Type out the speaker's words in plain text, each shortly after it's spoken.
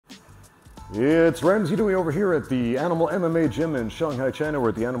It's Ramsey Dewey over here at the Animal MMA Gym in Shanghai, China. We're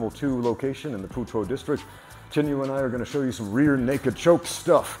at the Animal 2 location in the Putuo district. Chinyu and I are going to show you some rear naked choke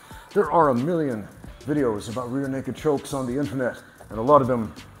stuff. There are a million videos about rear naked chokes on the internet, and a lot of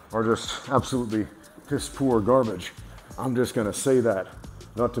them are just absolutely piss poor garbage. I'm just going to say that,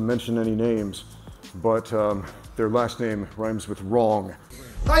 not to mention any names, but their last name rhymes with wrong.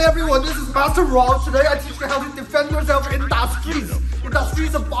 Hi everyone, this is Master Wong. Today I teach you how to defend yourself in the streets. In the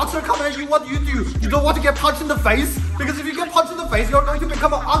streets, a boxer come at you, what do? You don't want to get punched in the face, because if you get punched in the face, you're going to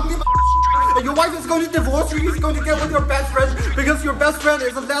become an ugly and your wife is going to divorce you. He's going to get with your best friend, because your best friend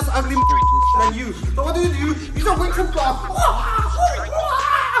is a less ugly than you. So what do? You just wait to block.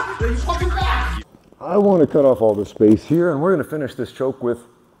 Then you punch him back. I want to cut off all the space here, and we're going to finish this choke with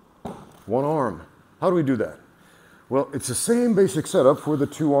one arm. How do we do that? Well, it's the same basic setup for the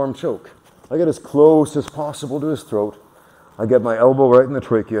two-arm choke. I get as close as possible to his throat. I get my elbow right in the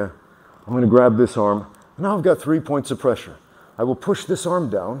trachea. I'm going to grab this arm. Now I've got 3 points of pressure. I will push this arm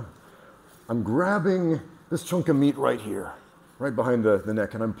down. I'm grabbing this chunk of meat right here, right behind the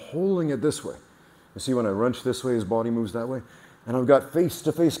neck, and I'm pulling it this way. You see when I wrench this way, his body moves that way. And I've got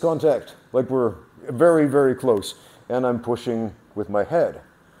face-to-face contact, like we're very, very close. And I'm pushing with my head,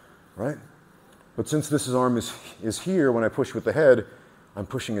 right? But since this arm is here, when I push with the head, I'm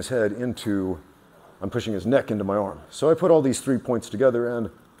pushing his neck into my arm. So I put all these 3 points together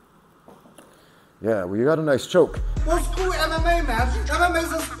and yeah, well, you got a nice choke. Well, screw MMA, man. MMA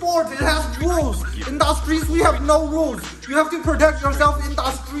is a sport. It has rules. In the streets, we have no rules. You have to protect yourself in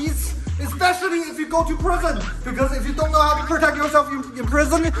the streets, especially if you go to prison. Because if you don't know how to protect yourself in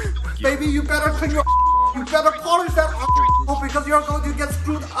prison, baby, you better clean your you better polish that because you're going to get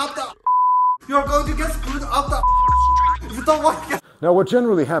screwed up the You're going to get screwed up the if you don't want to get. Now, what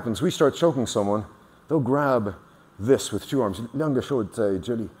generally happens, we start choking someone, they'll grab this with two arms.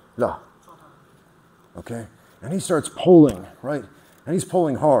 Okay? And he starts pulling, right? And he's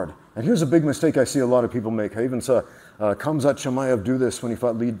pulling hard. And here's a big mistake I see a lot of people make. I even saw Khamzat Chimaev do this when he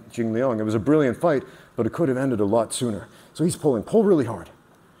fought Li Jingliang. It was a brilliant fight, but it could have ended a lot sooner. So he's pulling. Pull really hard,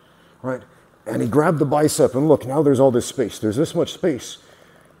 right? And he grabbed the bicep, and look, now there's all this space. There's this much space.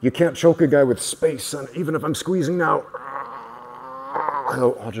 You can't choke a guy with space, and even if I'm squeezing now,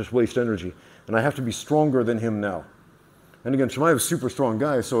 I'll just waste energy. And I have to be stronger than him now. And again, Chimaev's a super strong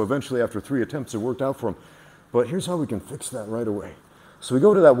guy, so eventually after 3 attempts, it worked out for him. But here's how we can fix that right away. So we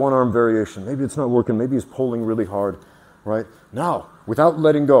go to that one-arm variation. Maybe it's not working. Maybe he's pulling really hard, right? Now, without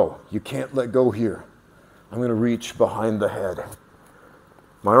letting go, you can't let go here. I'm going to reach behind the head.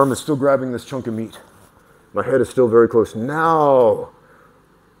 My arm is still grabbing this chunk of meat. My head is still very close. Now,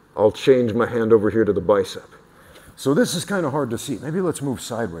 I'll change my hand over here to the bicep. So this is kind of hard to see. Maybe let's move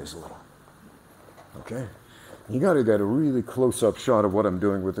sideways a little. Okay? You got to get a really close-up shot of what I'm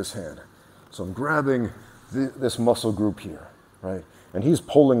doing with this hand. So I'm grabbing this muscle group here, right? And he's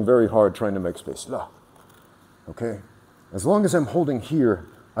pulling very hard, trying to make space. Okay? As long as I'm holding here,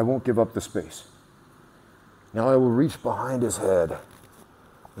 I won't give up the space. Now I will reach behind his head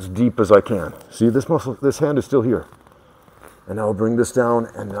as deep as I can. See, this hand is still here. And I'll bring this down,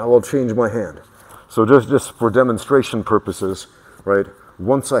 and now I'll change my hand. So just for demonstration purposes, right?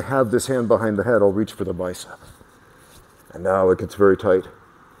 Once I have this hand behind the head, I'll reach for the bicep. And now it gets very tight,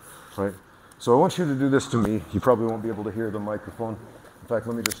 right? So I want you to do this to me. You probably won't be able to hear the microphone. In fact,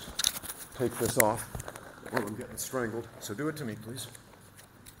 let me just take this off while I'm getting strangled. So do it to me, please.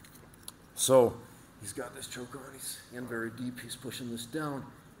 So he's got this choke on. He's in very deep. He's pushing this down.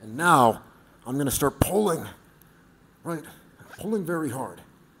 And now I'm going to start pulling, right? Pulling very hard.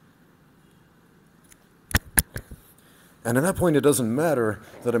 And at that point, it doesn't matter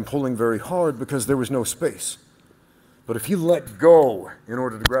that I'm pulling very hard because there was no space. But if he let go in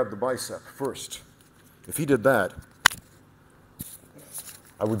order to grab the bicep first, if he did that,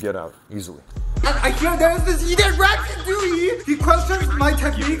 I would get out easily. And I hear there's this idiot Ramsey Dewey. He questions my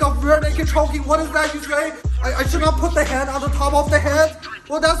technique of rear naked choking. What is that you say? I should not put the hand on the top of the head?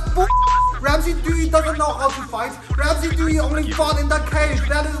 Well, that's bull. Ramsey Dewey doesn't know how to fight. Ramsey Dewey only fought in the cage.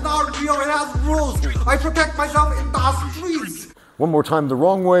 That is not real. It has rules. I protect myself in the streets. One more time, the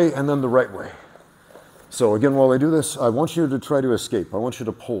wrong way and then the right way. So again, while I do this, I want you to try to escape. I want you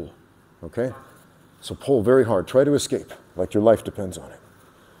to pull, okay? So pull very hard. Try to escape, like your life depends on it.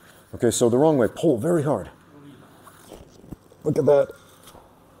 Okay, so the wrong way, pull very hard. Look at that.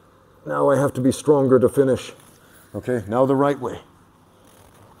 Now I have to be stronger to finish. Okay, now the right way.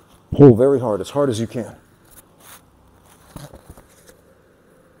 Pull very hard as you can.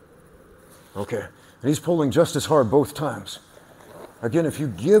 Okay, and he's pulling just as hard both times. Again, if you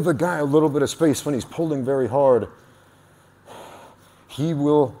give a guy a little bit of space when he's pulling very hard, he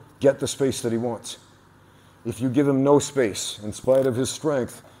will get the space that he wants. If you give him no space, in spite of his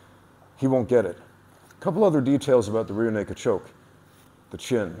strength, he won't get it. A couple other details about the rear naked choke. The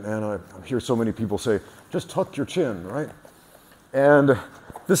chin. Man, I hear so many people say, just tuck your chin, right? And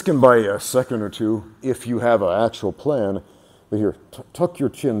this can buy you a second or two if you have an actual plan. But here, tuck your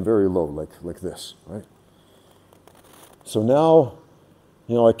chin very low, like this, right? So now,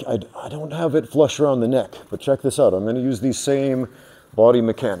 you know, I don't have it flush around the neck, but check this out. I'm going to use these same body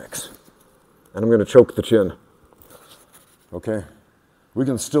mechanics, and I'm going to choke the chin. Okay? We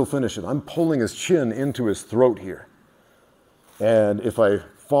can still finish it. I'm pulling his chin into his throat here. And if I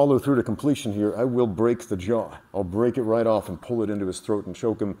follow through to completion here, I will break the jaw. I'll break it right off and pull it into his throat and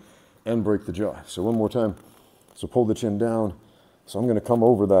choke him and break the jaw. So one more time. So pull the chin down. So I'm going to come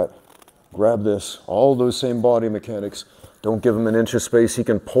over that, grab this, all those same body mechanics. Don't give him an inch of space. He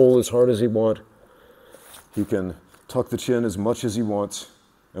can pull as hard as he wants. He can tuck the chin as much as he wants,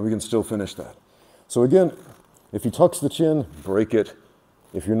 and we can still finish that. So again, if he tucks the chin, break it.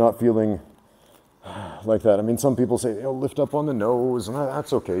 If you're not feeling like that, I mean, some people say, oh, lift up on the nose, and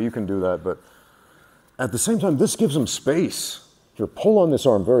that's okay, you can do that, but at the same time, this gives him space. Here, pull on this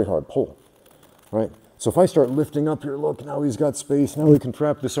arm very hard, pull, right? So if I start lifting up here, look, now he's got space, now he can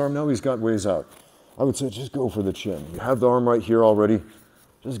trap this arm, now he's got ways out. I would say just go for the chin. You have the arm right here already,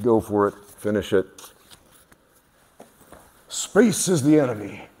 just go for it, finish it. Space is the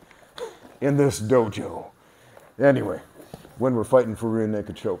enemy in this dojo. Anyway, when we're fighting for rear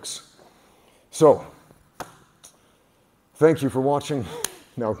naked chokes. So, thank you for watching.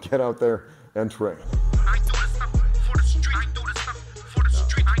 Now get out there and train.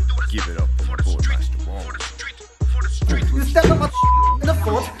 Give it up for my boy, Master Wong. You step up in the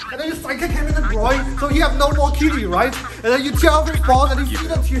foot, and then you sidekick him in the groin, so you have no more kitty, right? And then you tear off his balls and you feed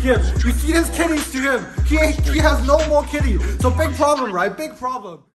it to him. You feed his kitties to him. He has no more kitty. So big problem, right? Big problem.